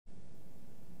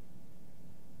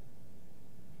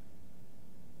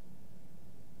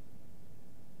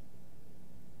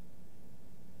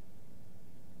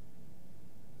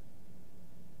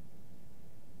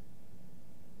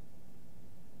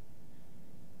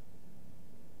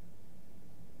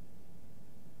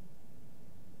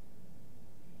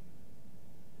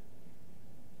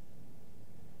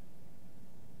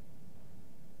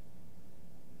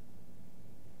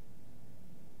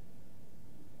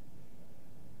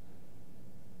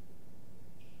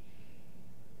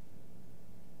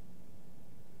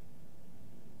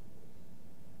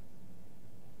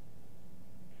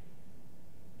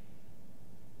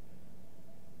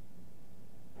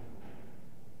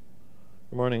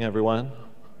Good morning, everyone.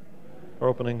 Our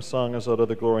opening song is out of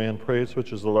the Glory and Praise,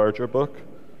 which is the larger book,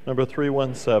 number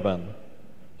 317.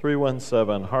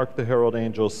 317, Hark the Herald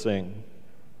Angels Sing.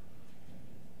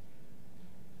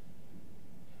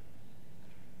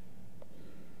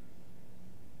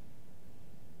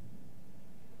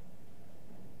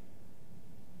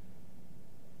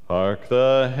 Hark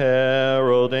the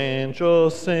herald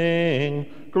angels sing,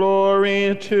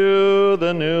 glory to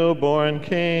the newborn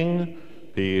King.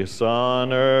 Peace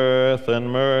on earth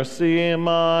and mercy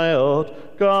mild,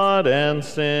 God and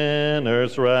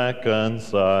sinners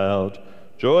reconciled.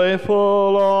 Joyful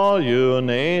all you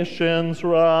nations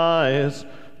rise,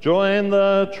 join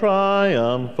the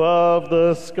triumph of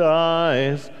the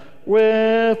skies.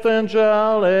 With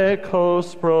angelic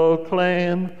hosts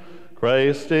proclaim,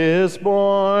 Christ is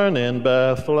born in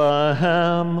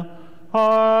Bethlehem.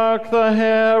 Hark the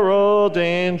herald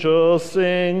angels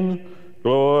sing,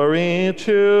 glory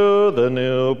to the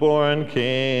newborn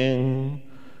King.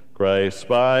 Christ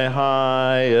by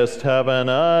highest heaven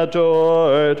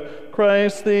adored,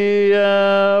 Christ the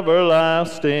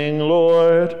everlasting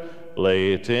Lord.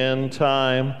 Late in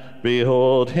time,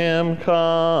 behold him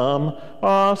come,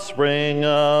 offspring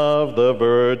of the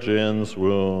Virgin's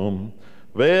womb.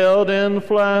 Veiled in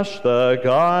flesh the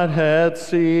Godhead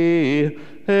see,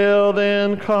 hail the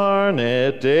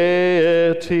incarnate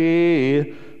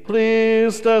deity.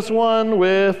 Pleased as one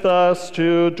with us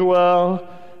to dwell,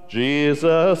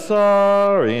 Jesus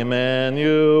our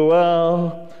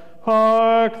Emmanuel.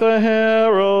 Hark the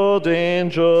herald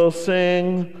angels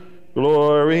sing,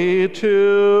 glory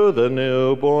to the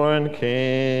newborn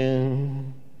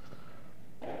King.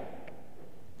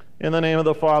 In the name of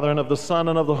the Father, and of the Son,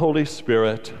 and of the Holy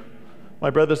Spirit.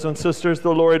 My brothers and sisters,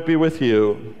 the Lord be with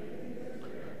you.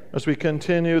 As we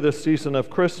continue this season of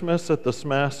Christmas, at this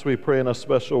Mass we pray in a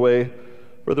special way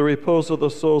for the repose of the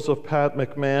souls of Pat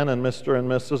McMahon and Mr. and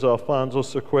Mrs. Alfonso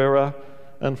Sequeira,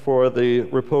 and for the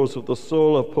repose of the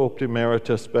soul of Pope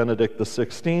Emeritus Benedict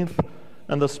XVI,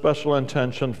 and the special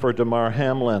intention for Damar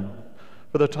Hamlin.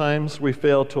 For the times we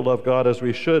fail to love God as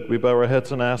we should, we bow our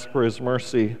heads and ask for his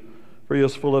mercy, for he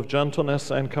is full of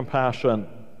gentleness and compassion.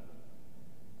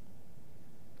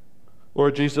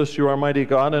 Lord Jesus, you are mighty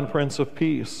God and Prince of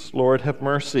Peace. Lord, have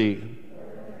mercy.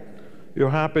 You're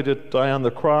happy to die on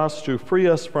the cross to free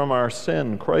us from our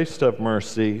sin. Christ, have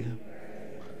mercy.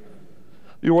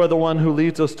 You are the one who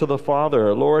leads us to the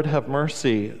Father. Lord, have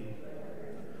mercy.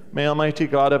 May Almighty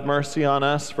God have mercy on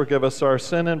us, forgive us our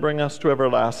sin, and bring us to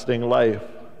everlasting life.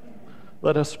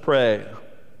 Let us pray.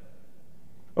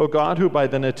 O God, who by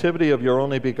the nativity of your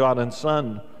only begotten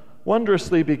Son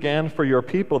wondrously began for your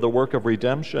people the work of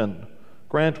redemption,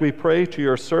 grant, we pray, to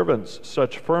your servants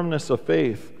such firmness of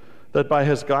faith that by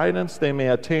his guidance they may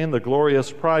attain the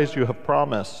glorious prize you have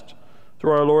promised.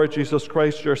 Through our Lord Jesus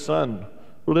Christ, your Son,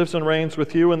 who lives and reigns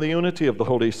with you in the unity of the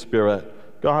Holy Spirit,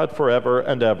 God forever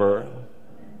and ever.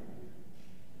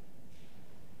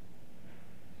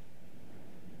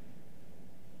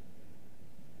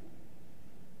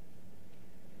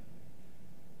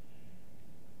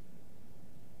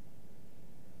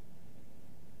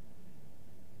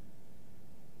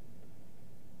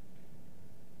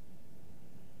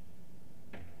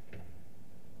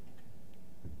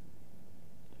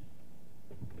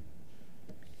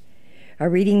 A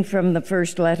reading from the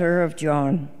first letter of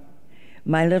John.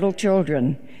 My little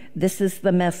children, this is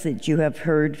the message you have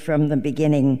heard from the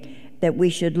beginning, that we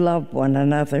should love one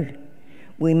another.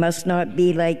 We must not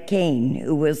be like Cain,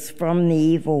 who was from the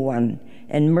evil one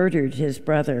and murdered his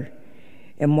brother.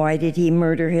 And why did he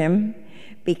murder him?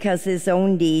 Because his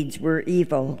own deeds were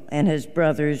evil and his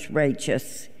brother's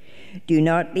righteous. Do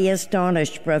not be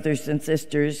astonished, brothers and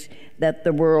sisters, that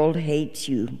the world hates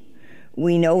you.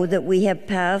 We know that we have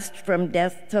passed from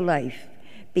death to life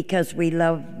because we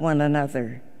love one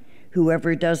another.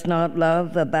 Whoever does not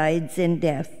love abides in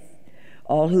death.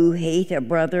 All who hate a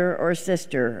brother or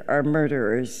sister are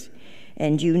murderers,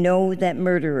 and you know that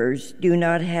murderers do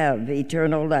not have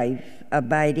eternal life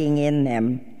abiding in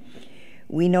them.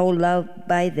 We know love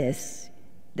by this,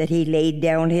 that he laid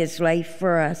down his life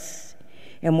for us,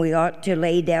 and we ought to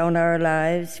lay down our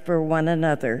lives for one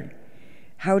another.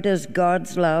 How does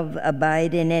God's love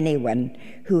abide in anyone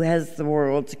who has the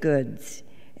world's goods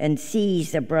and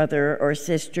sees a brother or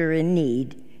sister in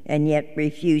need and yet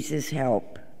refuses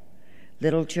help?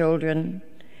 Little children,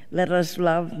 let us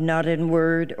love not in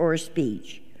word or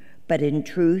speech, but in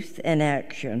truth and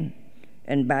action.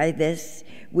 And by this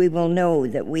we will know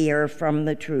that we are from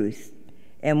the truth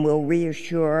and will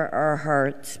reassure our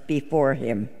hearts before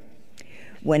him.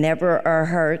 Whenever our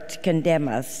hearts condemn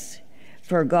us,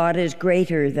 for God is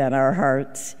greater than our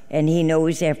hearts, and he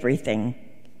knows everything.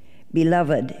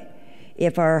 Beloved,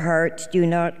 if our hearts do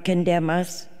not condemn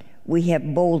us, we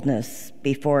have boldness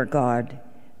before God.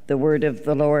 The word of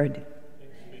the Lord.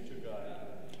 Thanks be to God.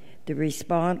 The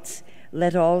response,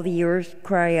 let all the earth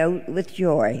cry out with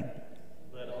joy.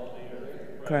 Let all the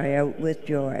earth Cry out with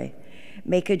joy.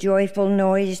 Make a joyful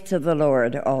noise to the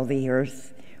Lord, all the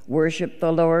earth. Worship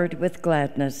the Lord with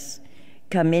gladness.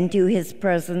 Come into his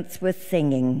presence with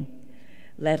singing.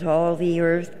 Let all the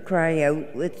earth cry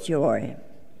out with joy.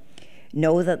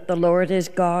 Know that the Lord is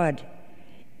God.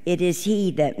 It is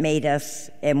he that made us,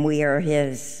 and we are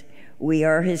his. We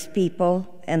are his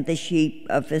people and the sheep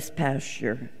of his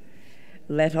pasture.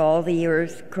 Let all the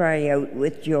earth cry out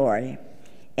with joy.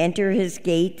 Enter his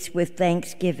gates with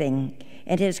thanksgiving,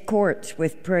 and his courts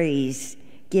with praise.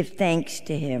 Give thanks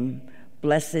to him.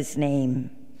 Bless his name.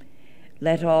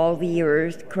 Let all the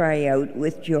earth cry out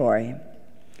with joy.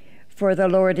 For the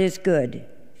Lord is good.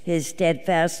 His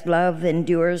steadfast love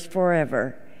endures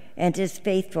forever, and his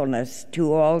faithfulness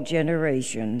to all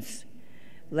generations.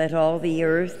 Let all the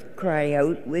earth cry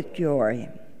out with joy.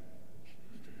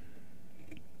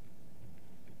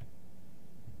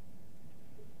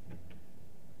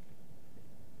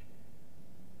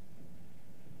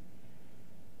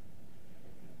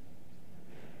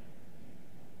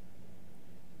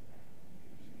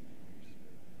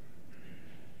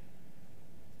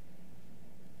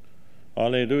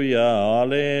 Alleluia,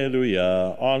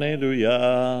 alleluia,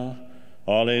 alleluia,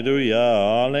 alleluia,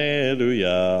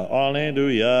 alleluia,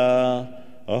 alleluia.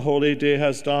 A holy day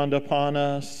has dawned upon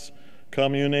us.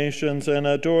 Come, you nations, and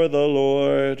adore the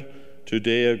Lord.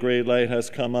 Today a great light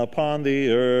has come upon the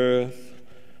earth.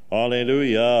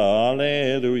 Alleluia,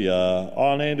 alleluia,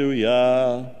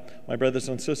 alleluia. My brothers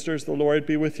and sisters, the Lord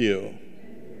be with you.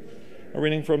 A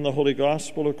reading from the Holy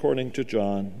Gospel according to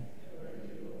John.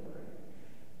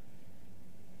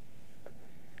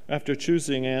 After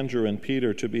choosing Andrew and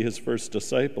Peter to be his first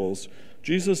disciples,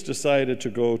 Jesus decided to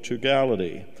go to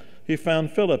Galilee. He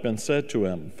found Philip and said to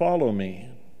him, "Follow me."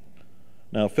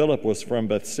 Now Philip was from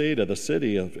Bethsaida, the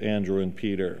city of Andrew and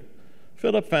Peter.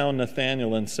 Philip found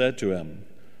Nathanael and said to him,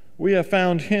 "We have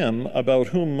found him about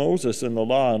whom Moses in the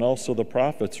law and also the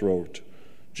prophets wrote,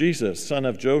 Jesus, son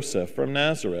of Joseph, from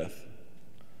Nazareth."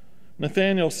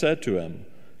 Nathanael said to him,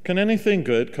 "Can anything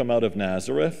good come out of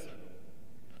Nazareth?"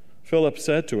 Philip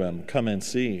said to him, "Come and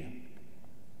see."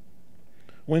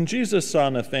 When Jesus saw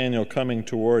Nathanael coming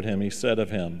toward him, he said of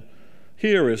him,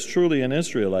 "Here is truly an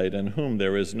Israelite in whom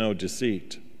there is no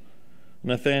deceit."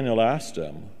 Nathanael asked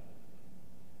him,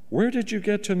 "Where did you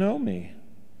get to know me?"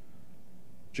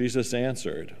 Jesus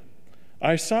answered,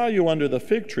 "I saw you under the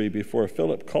fig tree before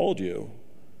Philip called you."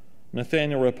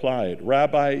 Nathanael replied,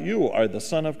 "Rabbi, you are the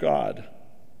Son of God.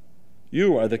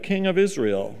 You are the King of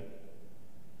Israel."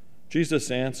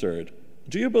 Jesus answered,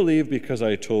 "Do you believe because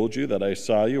I told you that I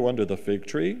saw you under the fig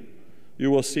tree? You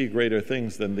will see greater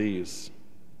things than these."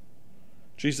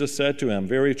 Jesus said to him,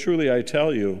 "Very truly I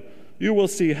tell you, you will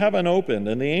see heaven opened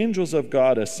and the angels of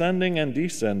God ascending and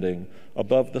descending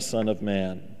above the Son of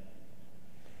Man."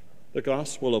 The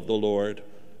Gospel of the Lord.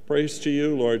 Praise to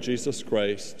you, Lord Jesus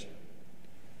Christ.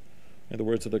 May the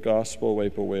words of the Gospel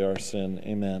wipe away our sin.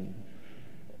 Amen.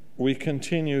 We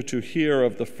continue to hear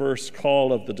of the first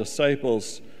call of the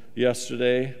disciples.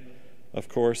 Yesterday, of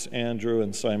course, Andrew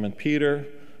and Simon Peter.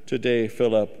 Today,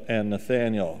 Philip and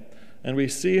Nathanael. And we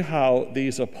see how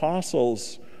these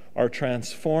apostles are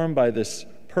transformed by this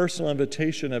personal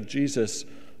invitation of Jesus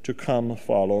to come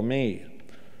follow me.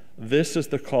 This is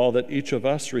the call that each of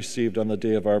us received on the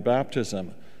day of our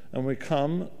baptism. And we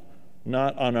come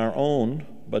not on our own,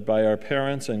 but by our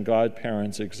parents' and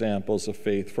godparents' examples of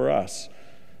faith for us.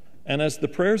 And as the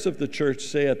prayers of the church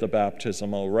say at the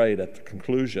baptismal rite at the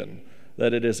conclusion,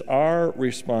 that it is our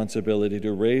responsibility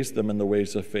to raise them in the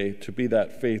ways of faith, to be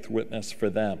that faith witness for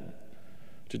them.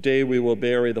 Today we will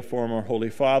bury the former Holy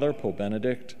Father, Pope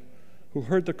Benedict, who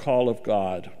heard the call of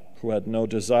God, who had no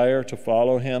desire to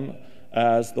follow him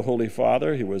as the Holy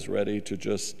Father. He was ready to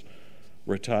just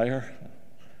retire,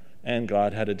 and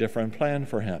God had a different plan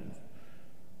for him.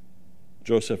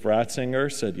 Joseph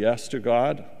Ratzinger said yes to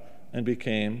God and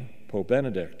became Pope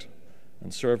Benedict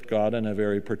and served God in a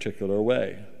very particular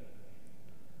way.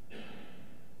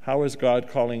 How is God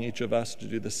calling each of us to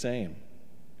do the same?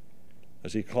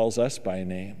 As he calls us by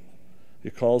name. He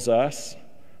calls us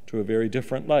to a very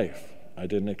different life. I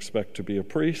didn't expect to be a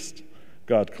priest.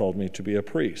 God called me to be a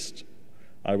priest.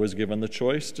 I was given the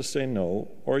choice to say no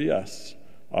or yes.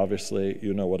 Obviously,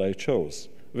 you know what I chose.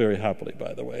 Very happily,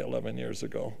 by the way, 11 years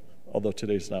ago, although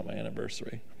today's not my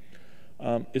anniversary.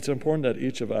 it's important that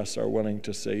each of us are willing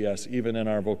to say yes, even in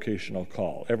our vocational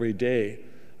call. Every day,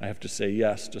 I have to say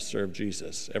yes to serve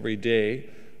Jesus. Every day,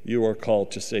 you are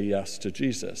called to say yes to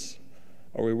Jesus.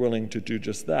 Are we willing to do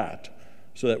just that?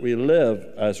 So that we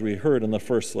live, as we heard in the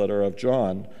first letter of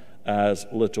John, as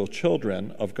little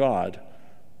children of God,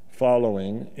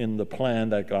 following in the plan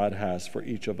that God has for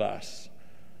each of us.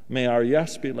 May our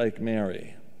yes be like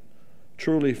Mary,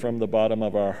 truly from the bottom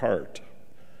of our heart,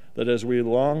 that as we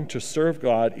long to serve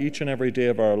God each and every day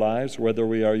of our lives, whether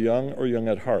we are young or young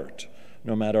at heart,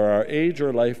 no matter our age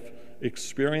or life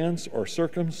experience or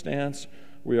circumstance,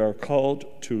 we are called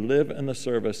to live in the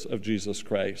service of Jesus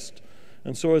Christ.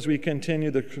 And so as we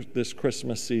continue this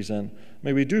Christmas season,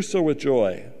 may we do so with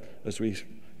joy as we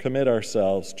commit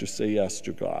ourselves to say yes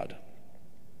to God.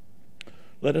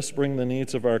 Let us bring the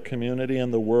needs of our community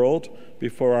and the world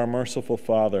before our merciful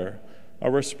Father.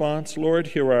 Our response, Lord,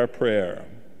 hear our prayer.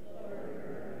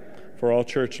 For all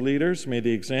church leaders, may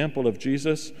the example of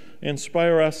Jesus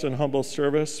inspire us in humble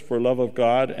service for love of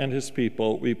God and his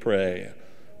people, we pray.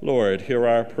 Lord, hear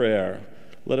our prayer.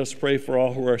 Let us pray for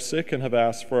all who are sick and have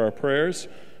asked for our prayers.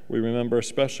 We remember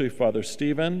especially Father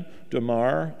Stephen,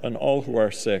 Demar, and all who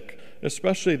are sick,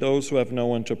 especially those who have no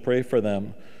one to pray for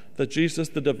them. That Jesus,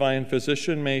 the divine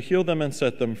physician, may heal them and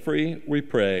set them free, we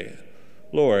pray.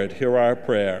 Lord, hear our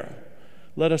prayer.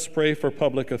 Let us pray for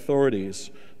public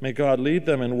authorities. May God lead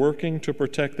them in working to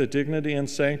protect the dignity and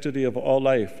sanctity of all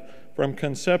life. From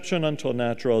conception until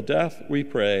natural death, we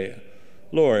pray.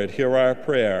 Lord, hear our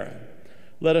prayer.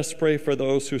 Let us pray for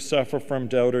those who suffer from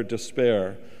doubt or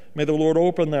despair. May the Lord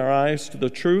open their eyes to the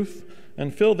truth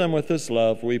and fill them with his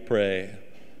love, we pray.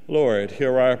 Lord,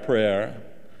 hear our prayer.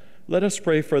 Let us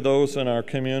pray for those in our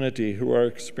community who are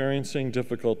experiencing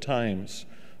difficult times.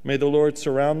 May the Lord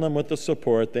surround them with the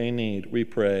support they need, we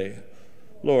pray.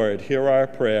 Lord, hear our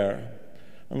prayer.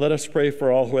 And let us pray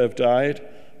for all who have died.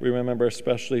 We remember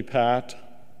especially Pat,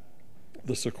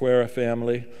 the Sequeira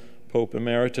family, Pope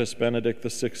Emeritus Benedict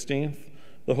XVI,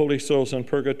 the holy souls in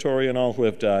purgatory, and all who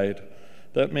have died.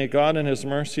 That may God in his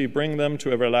mercy bring them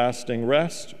to everlasting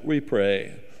rest, we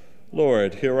pray.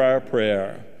 Lord, hear our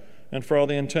prayer. And for all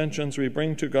the intentions we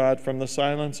bring to God from the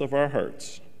silence of our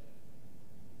hearts.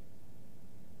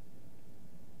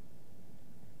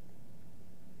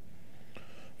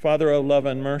 Father of love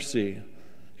and mercy,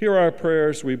 hear our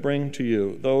prayers we bring to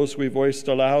you, those we voiced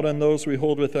aloud and those we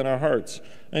hold within our hearts,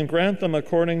 and grant them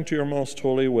according to your most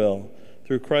holy will,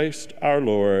 through Christ our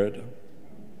Lord.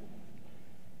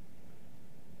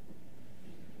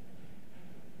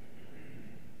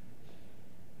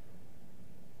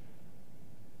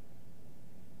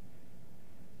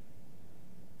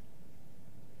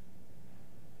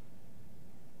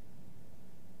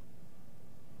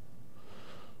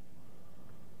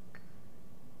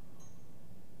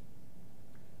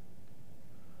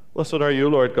 Blessed are you,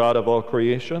 Lord God of all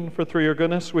creation, for through your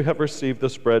goodness we have received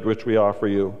this bread which we offer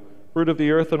you, fruit of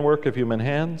the earth and work of human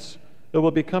hands. It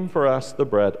will become for us the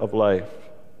bread of life.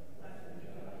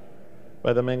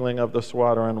 By the mingling of this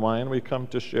water and wine, we come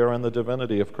to share in the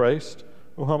divinity of Christ,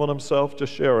 who humbled himself to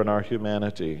share in our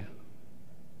humanity.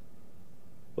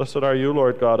 Blessed are you,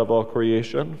 Lord God of all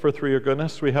creation, for through your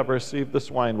goodness we have received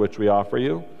this wine which we offer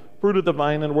you, fruit of the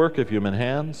vine and work of human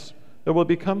hands. It will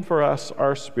become for us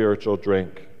our spiritual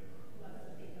drink.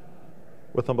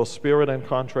 With humble spirit and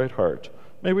contrite heart,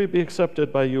 may we be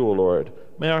accepted by you, O Lord.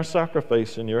 May our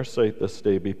sacrifice in your sight this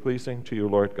day be pleasing to you,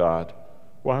 Lord God.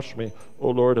 Wash me, O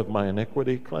Lord, of my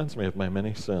iniquity. Cleanse me of my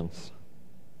many sins.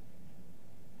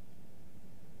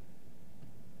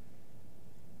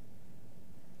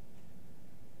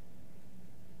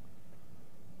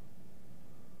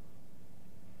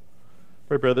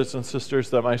 Pray, brothers and sisters,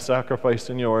 that my sacrifice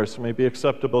and yours may be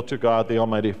acceptable to God, the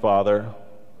Almighty Father.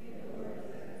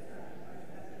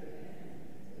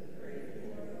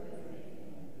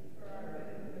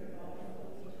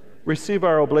 Receive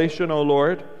our oblation, O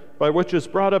Lord, by which is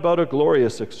brought about a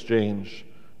glorious exchange,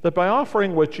 that by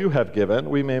offering what you have given,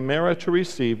 we may merit to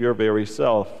receive your very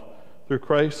self, through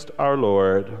Christ our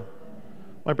Lord.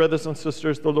 My brothers and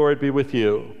sisters, the Lord be with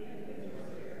you.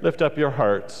 Lift up your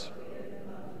hearts.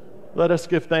 Let us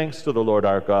give thanks to the Lord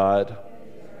our God.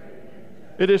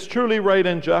 It is truly right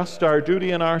and just, our duty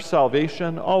and our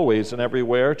salvation, always and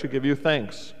everywhere, to give you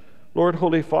thanks, Lord,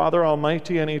 Holy Father,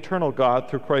 Almighty and eternal God,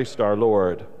 through Christ our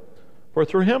Lord. For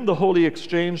through him the holy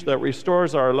exchange that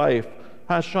restores our life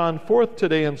has shone forth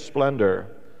today in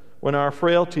splendor. When our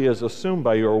frailty is assumed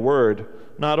by your word,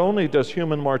 not only does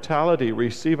human mortality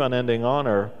receive unending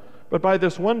honor, but by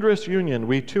this wondrous union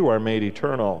we too are made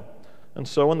eternal. And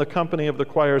so in the company of the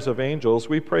choirs of angels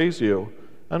we praise you,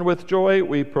 and with joy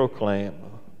we proclaim,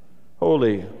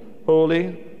 Holy,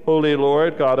 holy, holy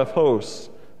Lord, God of hosts,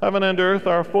 heaven and earth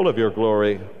are full of your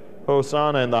glory.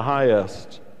 Hosanna in the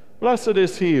highest. Blessed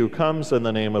is he who comes in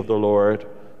the name of the Lord.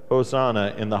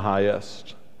 Hosanna in the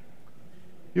highest.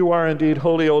 You are indeed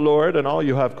holy, O Lord, and all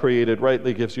you have created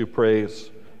rightly gives you praise.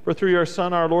 For through your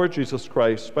Son, our Lord Jesus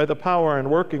Christ, by the power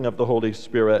and working of the Holy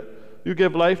Spirit, you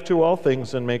give life to all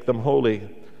things and make them holy.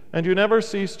 And you never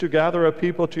cease to gather a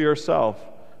people to yourself,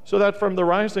 so that from the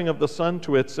rising of the sun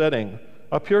to its setting,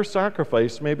 a pure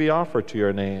sacrifice may be offered to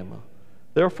your name.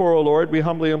 Therefore, O Lord, we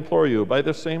humbly implore you, by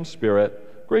the same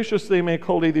Spirit, graciously make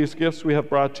holy these gifts we have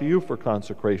brought to you for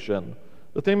consecration,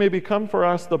 that they may become for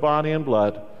us the body and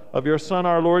blood of your Son,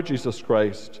 our Lord Jesus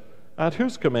Christ, at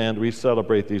whose command we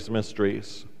celebrate these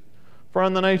mysteries. For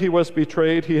on the night he was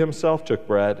betrayed, he himself took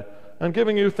bread, and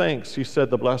giving you thanks, he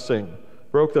said the blessing,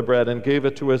 broke the bread, and gave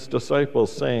it to his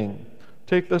disciples, saying,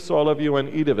 "Take this, all of you, and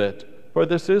eat of it, for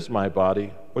this is my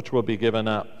body, which will be given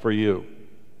up for you."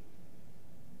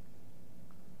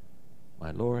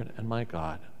 My Lord and my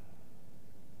God.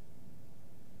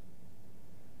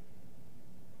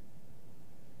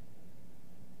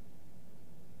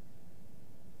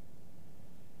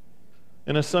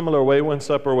 In a similar way, when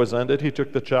supper was ended, he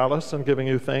took the chalice, and giving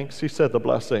you thanks, he said the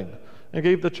blessing, and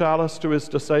gave the chalice to his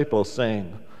disciples,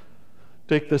 saying,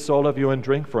 "Take this, all of you, and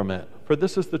drink from it, for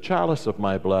this is the chalice of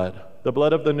my blood, the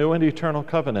blood of the new and eternal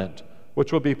covenant,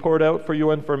 which will be poured out for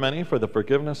you and for many for the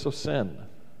forgiveness of sin.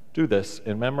 Do this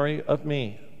in memory of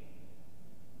me."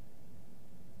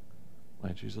 My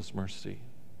Jesus, mercy.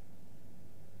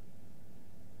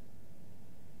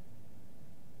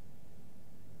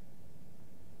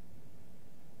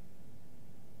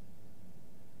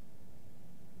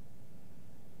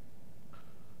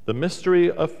 The mystery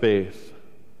of faith.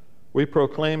 We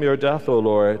proclaim your death, O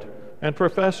Lord, and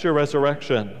profess your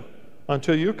resurrection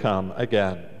until you come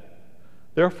again.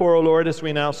 Therefore, O Lord, as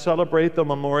we now celebrate the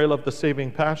memorial of the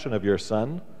saving passion of your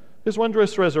Son, his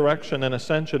wondrous resurrection and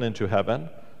ascension into heaven,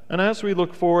 and as we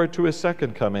look forward to his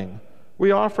second coming,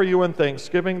 we offer you in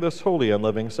thanksgiving this holy and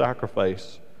living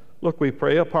sacrifice. Look, we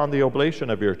pray, upon the oblation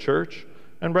of your church,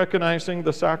 and recognizing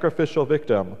the sacrificial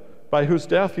victim, by whose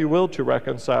death you willed to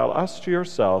reconcile us to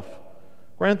yourself.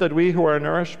 Grant that we who are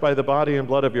nourished by the body and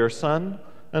blood of your Son,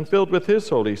 and filled with his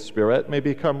Holy Spirit, may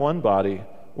become one body,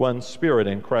 one spirit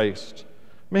in Christ.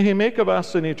 May he make of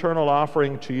us an eternal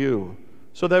offering to you,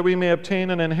 so that we may obtain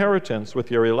an inheritance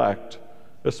with your elect,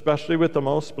 especially with the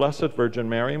most blessed Virgin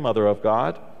Mary, Mother of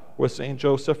God, with Saint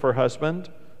Joseph, her husband,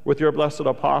 with your blessed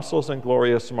apostles and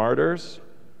glorious martyrs,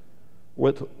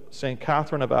 with Saint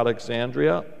Catherine of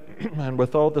Alexandria, and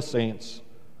with all the saints,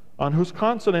 on whose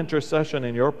constant intercession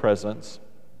in your presence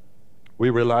we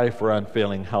rely for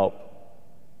unfailing help.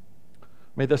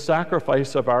 May the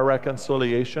sacrifice of our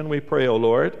reconciliation, we pray, O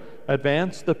Lord,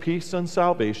 advance the peace and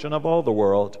salvation of all the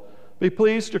world. Be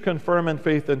pleased to confirm in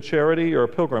faith and charity your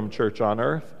pilgrim church on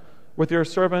earth, with your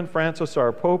servant Francis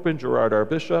our Pope and Gerard our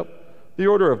Bishop, the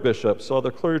order of bishops, all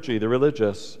the clergy, the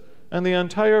religious, and the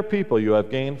entire people you have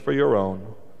gained for your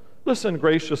own. Listen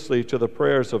graciously to the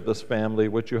prayers of this family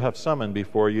which you have summoned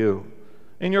before you.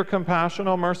 In your compassion,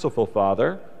 O merciful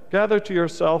Father, gather to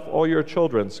yourself all your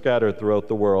children scattered throughout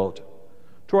the world.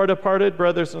 To our departed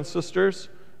brothers and sisters,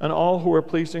 and all who are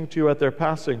pleasing to you at their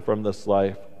passing from this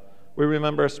life, we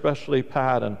remember especially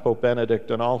Pat and Pope Benedict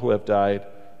and all who have died.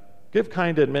 Give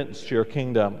kind admittance to your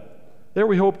kingdom. There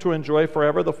we hope to enjoy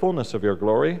forever the fullness of your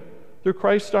glory, through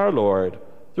Christ our Lord,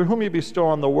 through whom you bestow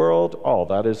on the world all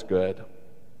that is good.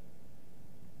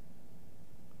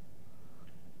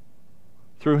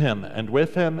 Through him, and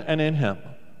with him, and in him,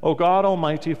 O God,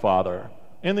 Almighty Father,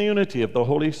 in the unity of the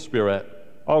Holy Spirit,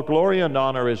 all glory and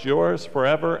honor is yours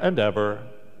forever and ever.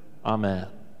 Amen.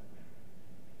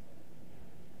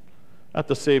 At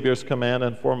the Savior's command,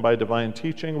 informed by divine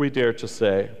teaching, we dare to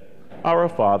say, Our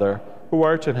Father, who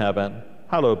art in heaven,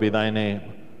 hallowed be thy name.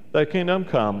 Thy kingdom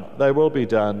come, thy will be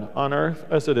done, on earth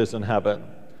as it is in heaven.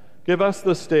 Give us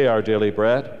this day our daily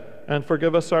bread, and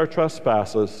forgive us our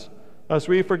trespasses, as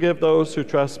we forgive those who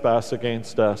trespass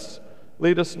against us.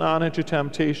 Lead us not into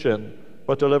temptation,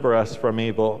 but deliver us from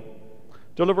evil.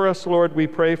 Deliver us, Lord, we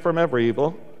pray, from every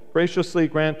evil. Graciously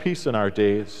grant peace in our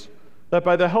days, that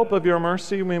by the help of your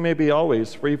mercy we may be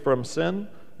always free from sin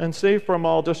and safe from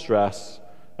all distress,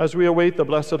 as we await the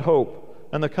blessed hope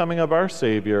and the coming of our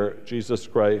Savior, Jesus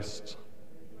Christ.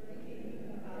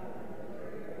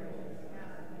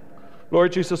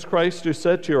 Lord Jesus Christ, who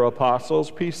said to your apostles,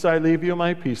 Peace I leave you,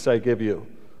 my peace I give you,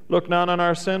 look not on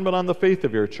our sin, but on the faith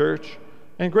of your church,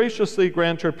 and graciously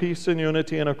grant her peace and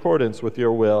unity in accordance with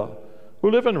your will,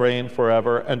 who live and reign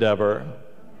forever and ever.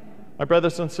 My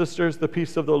brothers and sisters, the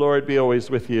peace of the Lord be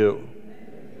always with you.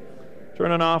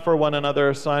 Turn and offer one another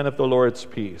a sign of the Lord's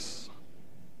peace.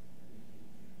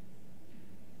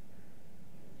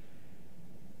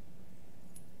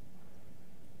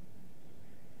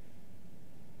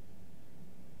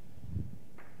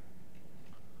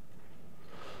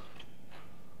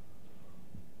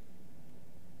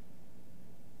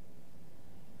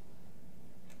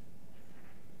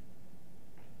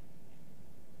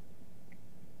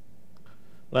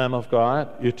 Lamb of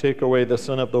God, you take away the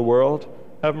sin of the world,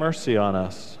 have mercy on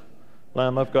us.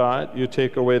 Lamb of God, you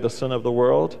take away the sin of the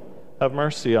world, have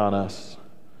mercy on us.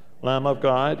 Lamb of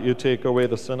God, you take away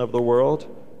the sin of the world,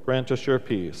 grant us your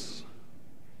peace.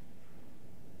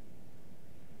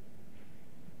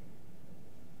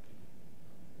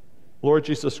 Lord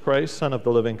Jesus Christ, Son of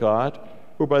the living God,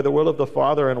 who by the will of the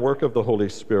Father and work of the Holy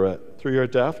Spirit, through your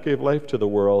death gave life to the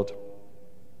world,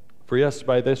 free us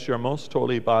by this your most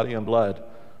holy body and blood,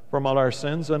 from all our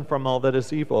sins and from all that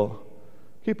is evil.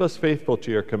 Keep us faithful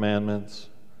to your commandments,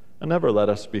 and never let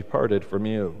us be parted from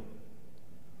you.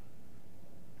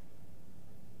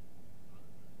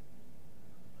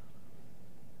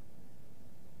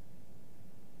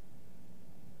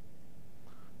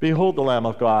 Behold the Lamb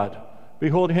of God.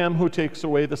 Behold him who takes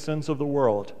away the sins of the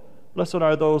world. Blessed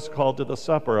are those called to the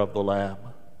supper of the Lamb.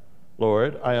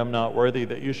 Lord, I am not worthy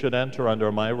that you should enter under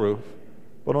my roof,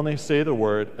 but only say the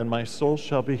word, and my soul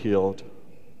shall be healed.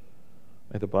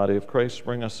 May the body of Christ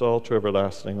bring us all to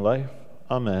everlasting life.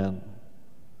 Amen.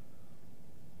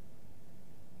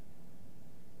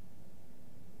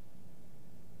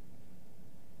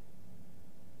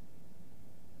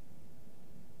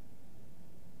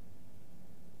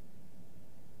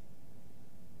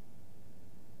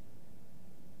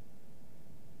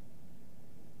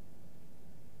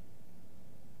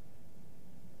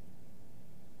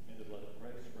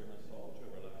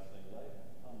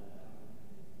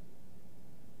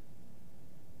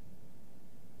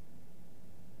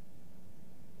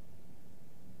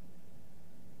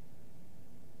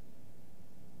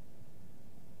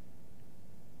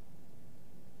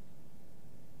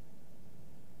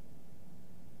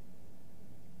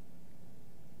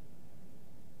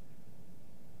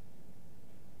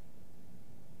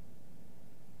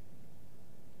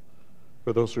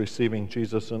 For those receiving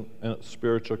Jesus in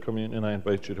spiritual communion, I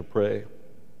invite you to pray.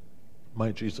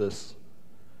 My Jesus,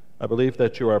 I believe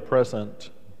that you are present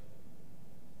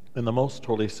in the most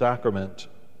holy sacrament.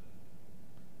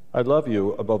 I love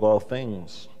you above all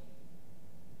things,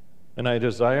 and I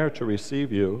desire to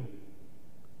receive you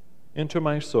into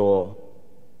my soul.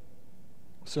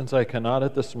 Since I cannot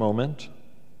at this moment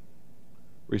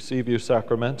receive you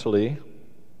sacramentally,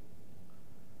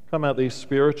 come at least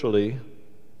spiritually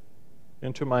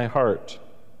into my heart.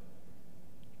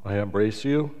 I embrace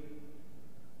you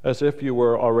as if you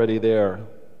were already there,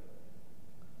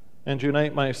 and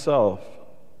unite myself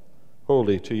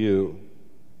wholly to you.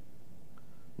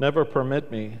 Never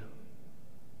permit me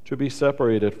to be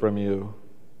separated from you.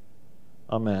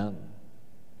 Amen.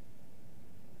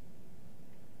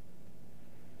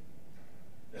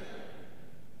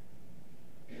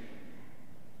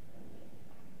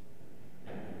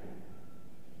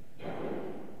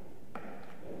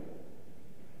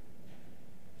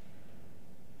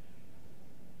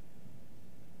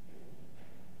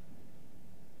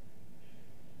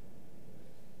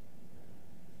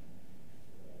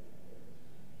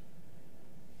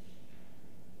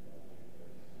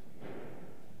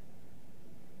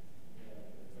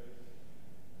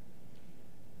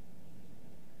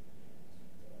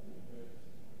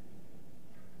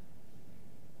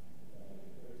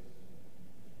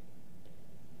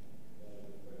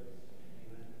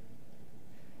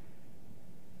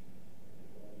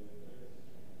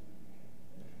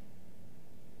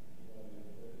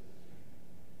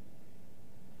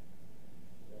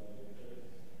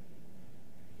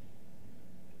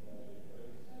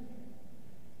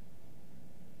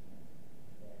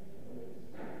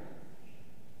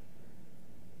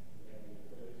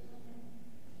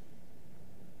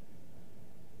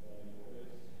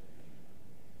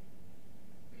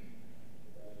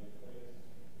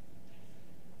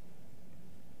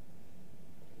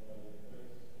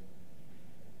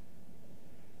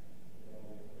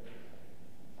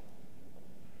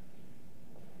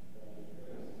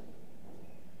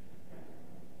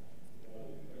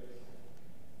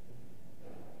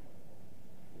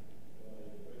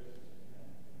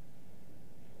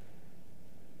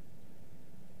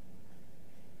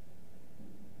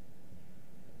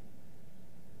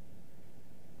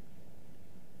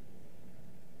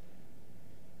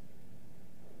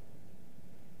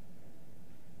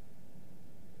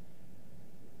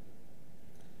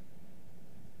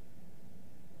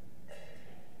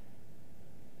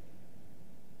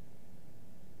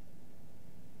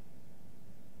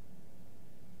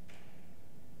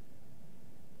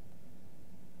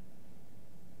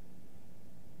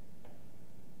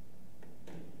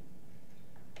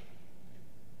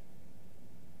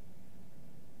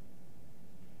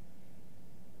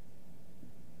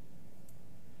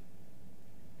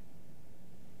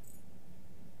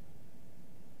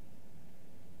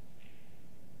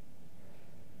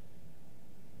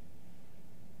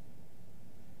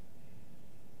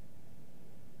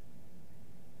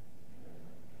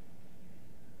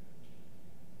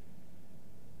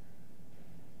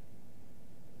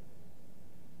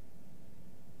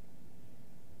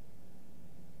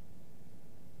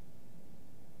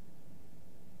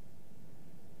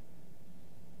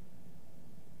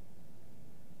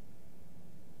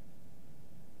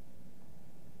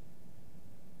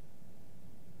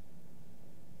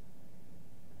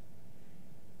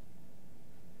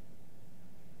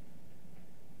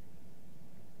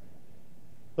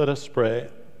 Let us pray.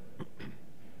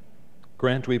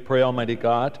 Grant, we pray, Almighty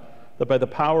God, that by the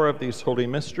power of these holy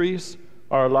mysteries,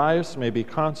 our lives may be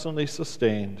constantly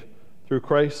sustained. Through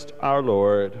Christ our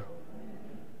Lord.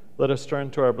 Let us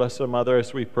turn to our Blessed Mother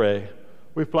as we pray.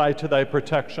 We fly to thy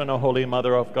protection, O Holy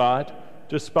Mother of God.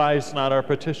 Despise not our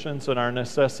petitions and our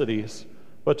necessities,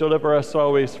 but deliver us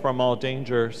always from all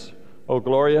dangers. O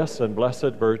glorious and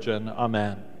blessed Virgin.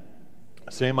 Amen.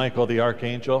 Saint Michael the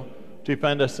Archangel,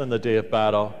 defend us in the day of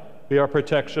battle. Be our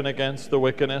protection against the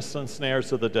wickedness and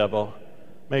snares of the devil.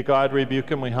 May God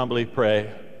rebuke him, we humbly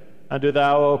pray. And do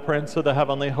thou, O Prince of the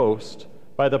heavenly host,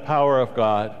 by the power of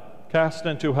God, cast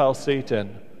into hell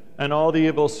Satan and all the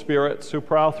evil spirits who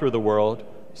prowl through the world,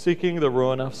 seeking the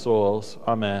ruin of souls.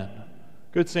 Amen.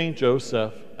 Good Saint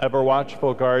Joseph, ever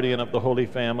watchful guardian of the Holy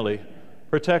Family,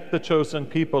 protect the chosen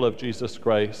people of Jesus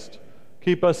Christ.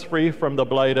 Keep us free from the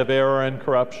blight of error and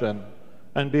corruption,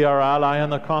 and be our ally in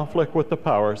the conflict with the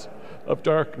powers of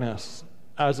darkness.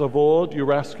 As of old, you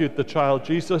rescued the child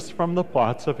Jesus from the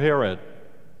plots of Herod.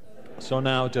 So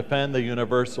now defend the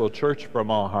universal church from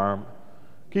all harm.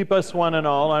 Keep us one and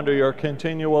all under your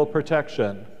continual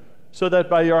protection, so that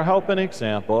by your help and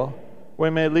example, we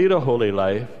may lead a holy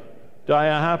life, die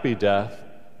a happy death,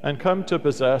 and come to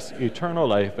possess eternal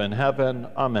life in heaven.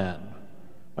 Amen.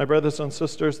 My brothers and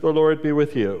sisters, the Lord be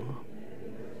with you.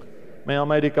 May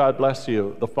Almighty God bless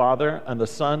you, the Father, and the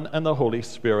Son, and the Holy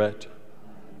Spirit.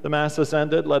 The Mass is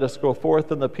ended. Let us go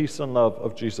forth in the peace and love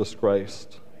of Jesus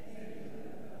Christ.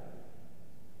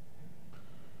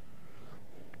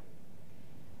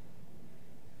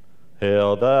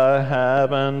 Hail the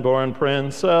heaven-born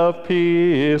Prince of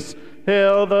Peace.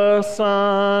 Hail the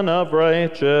Son of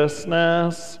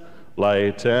Righteousness.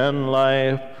 Light and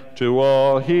life to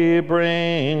all he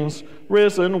brings,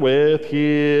 risen with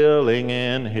healing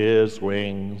in his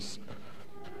wings.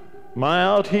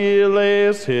 Mild he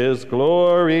lays his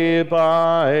glory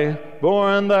by,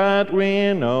 born that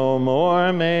we no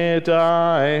more may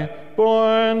die,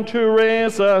 born to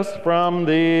raise us from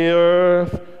the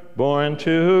earth, born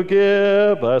to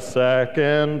give a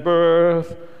second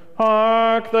birth.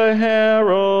 Hark the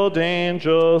herald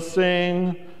angels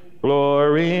sing,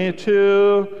 glory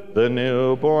to the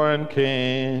newborn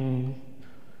King.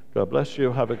 God bless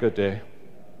you. Have a good day.